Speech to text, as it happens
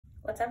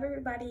What's up,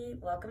 everybody?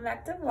 Welcome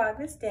back to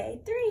Vlogmas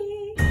Day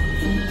 3.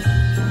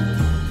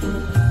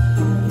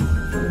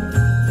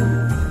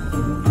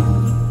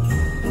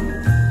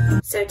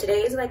 So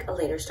today is like a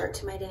later start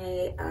to my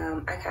day.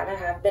 I kind of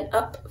have been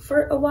up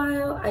for a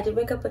while. I did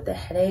wake up with a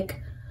headache,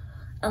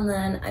 and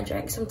then I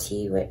drank some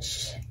tea,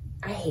 which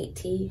I hate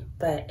tea,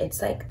 but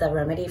it's like the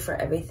remedy for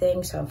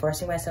everything, so I'm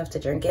forcing myself to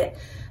drink it.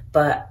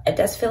 But it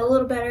does feel a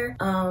little better.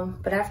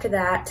 But after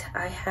that,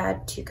 I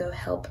had to go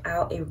help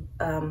out a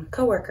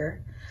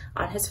coworker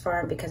on his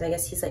farm because I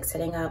guess he's like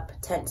setting up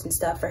tents and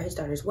stuff for his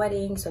daughter's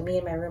wedding. So me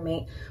and my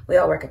roommate, we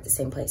all work at the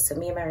same place. So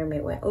me and my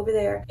roommate went over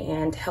there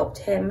and helped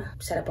him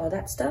set up all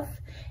that stuff.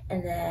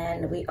 And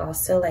then we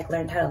also like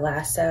learned how to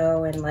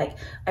lasso, and like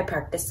I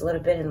practiced a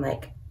little bit and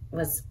like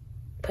was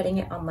putting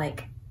it on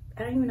like,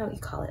 I don't even know what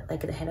you call it, like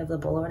the head of the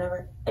bull or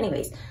whatever.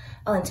 Anyways,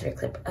 I'll insert a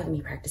clip of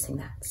me practicing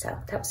that. So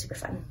that was super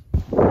fun.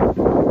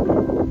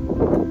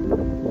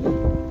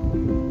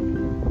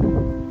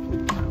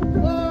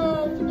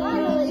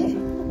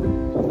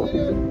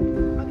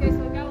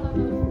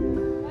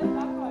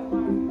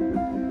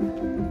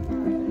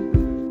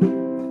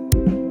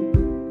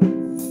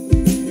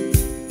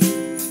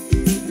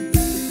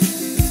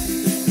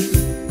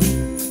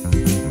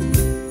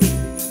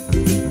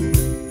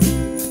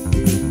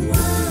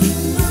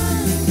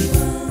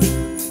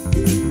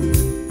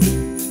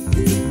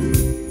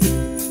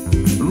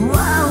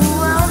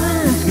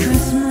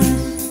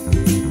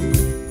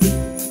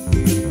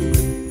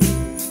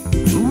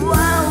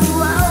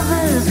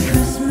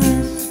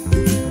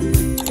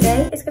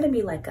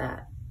 Like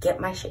a get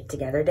my shit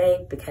together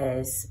day,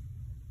 because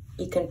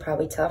you can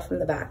probably tell from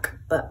the back,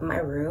 but my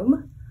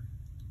room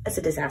is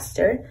a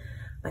disaster.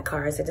 My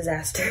car is a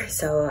disaster.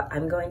 So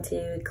I'm going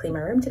to clean my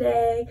room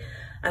today.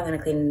 I'm going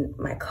to clean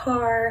my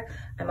car.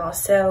 I'm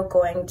also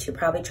going to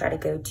probably try to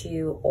go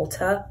to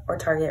Ulta or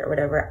Target or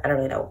whatever. I don't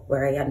really know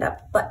where I end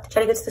up, but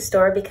try to go to the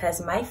store because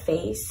my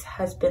face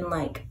has been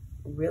like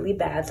really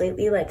bad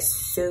lately, like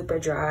super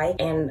dry,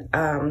 and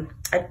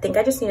I think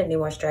I just need a new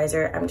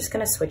moisturizer. I'm just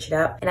gonna switch it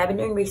up, and I've been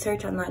doing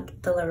research on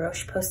like the La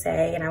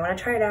Roche-Posay, and I want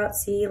to try it out,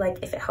 see like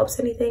if it helps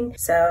anything.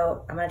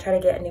 So I'm gonna try to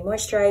get a new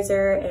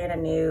moisturizer and a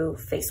new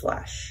face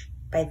wash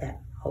by then.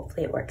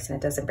 Hopefully it works and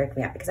it doesn't break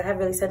me out because I have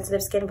really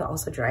sensitive skin but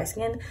also dry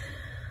skin.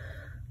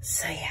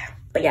 So yeah,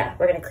 but yeah,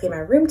 we're gonna clean my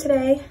room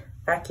today,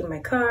 vacuum my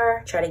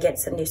car, try to get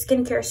some new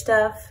skincare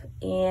stuff,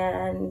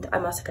 and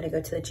I'm also gonna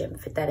go to the gym,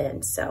 fit that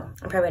in. So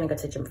I'm probably gonna go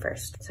to the gym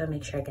first, so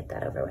make sure I get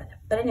that over with.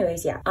 But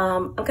anyways, yeah,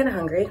 I'm kind of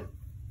hungry.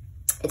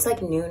 It's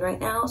like noon right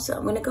now, so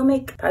I'm gonna go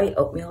make probably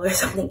oatmeal or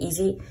something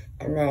easy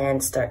and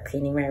then start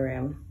cleaning my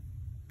room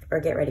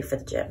or get ready for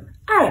the gym.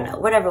 I don't know,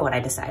 whatever what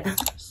I decide.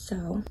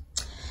 So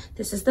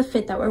this is the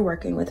fit that we're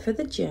working with for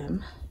the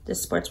gym.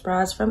 This sports bra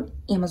is from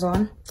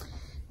Amazon.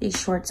 These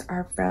shorts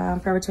are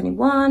from Forever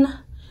 21.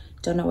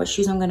 Don't know what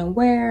shoes I'm gonna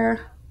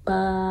wear,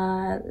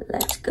 but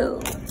let's go.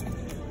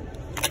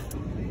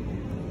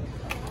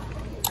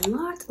 A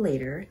lot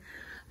later,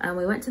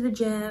 we went to the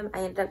gym. I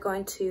ended up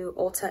going to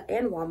Ulta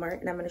and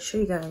Walmart, and I'm gonna show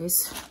you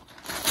guys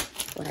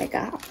what I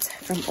got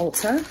from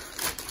Ulta.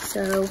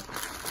 So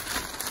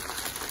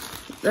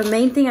the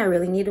main thing I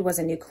really needed was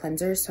a new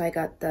cleanser. So I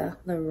got the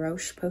La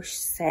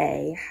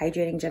Roche-Posay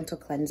Hydrating Gentle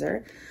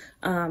Cleanser.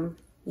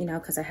 You know,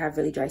 because I have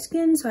really dry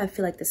skin, so I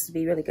feel like this would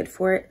be really good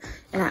for it.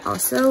 And I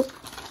also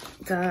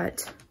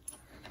got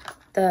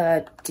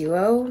the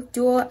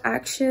dual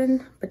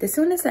action, but this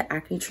one is an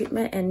acne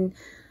treatment, and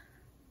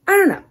I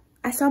don't know,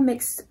 I saw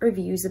mixed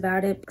reviews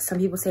about it. Some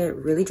people say it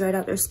really dried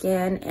out their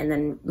skin and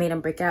then made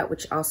them break out,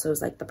 which also is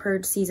like the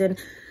purge season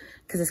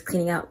because it's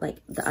cleaning out like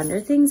the under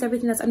things,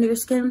 everything that's under your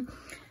skin.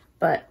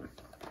 But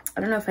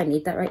I don't know if I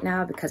need that right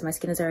now because my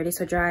skin is already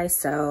so dry,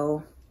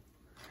 so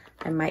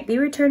I might be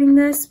returning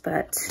this,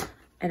 but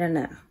I don't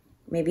know,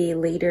 maybe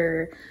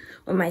later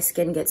when my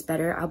skin gets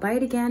better I'll buy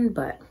it again,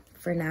 but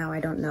for now, I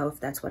don't know if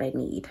that's what I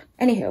need.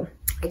 Anywho,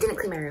 I didn't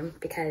clean my room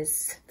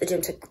because the gym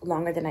took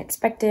longer than I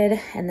expected.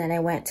 And then I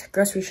went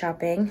grocery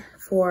shopping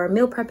for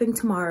meal prepping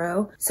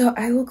tomorrow. So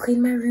I will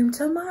clean my room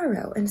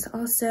tomorrow. And it's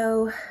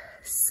also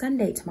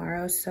Sunday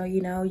tomorrow. So, you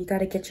know, you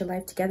got to get your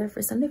life together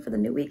for Sunday for the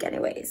new week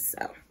anyways.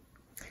 So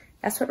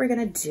that's what we're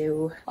going to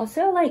do.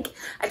 Also, like,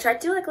 I tried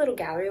to do like a little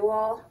gallery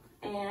wall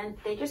and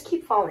they just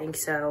keep falling.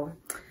 So,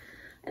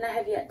 and I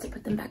have yet to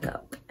put them back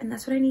up, and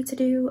that's what I need to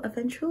do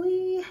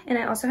eventually. And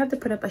I also have to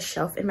put up a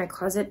shelf in my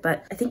closet,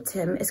 but I think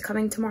Tim is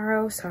coming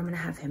tomorrow, so I'm gonna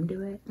have him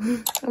do it.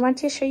 I want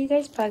to show you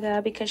guys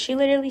Bugga because she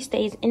literally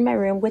stays in my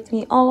room with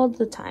me all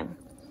the time.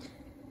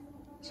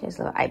 She has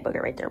a little eye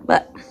booger right there,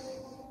 but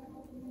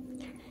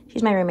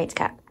she's my roommate's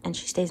cat and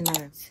she stays in my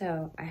room.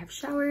 So I have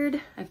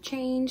showered, I've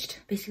changed,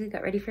 basically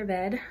got ready for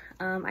bed.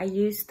 I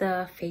used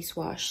the face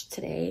wash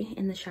today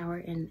in the shower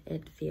and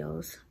it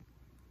feels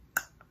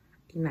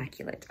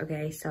immaculate.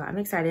 Okay, so I'm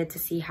excited to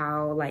see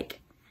how like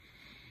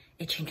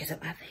it changes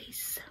up my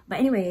face. But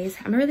anyways,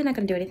 I'm really not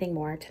gonna do anything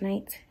more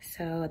tonight,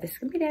 so this is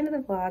gonna be the end of the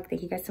vlog.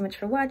 Thank you guys so much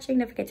for watching.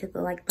 Don't forget to hit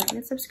the like button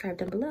and subscribe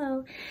down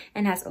below,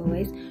 and as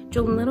always,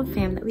 join the little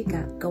fam that we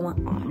got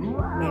going on.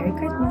 Merry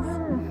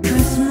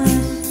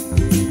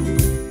Christmas.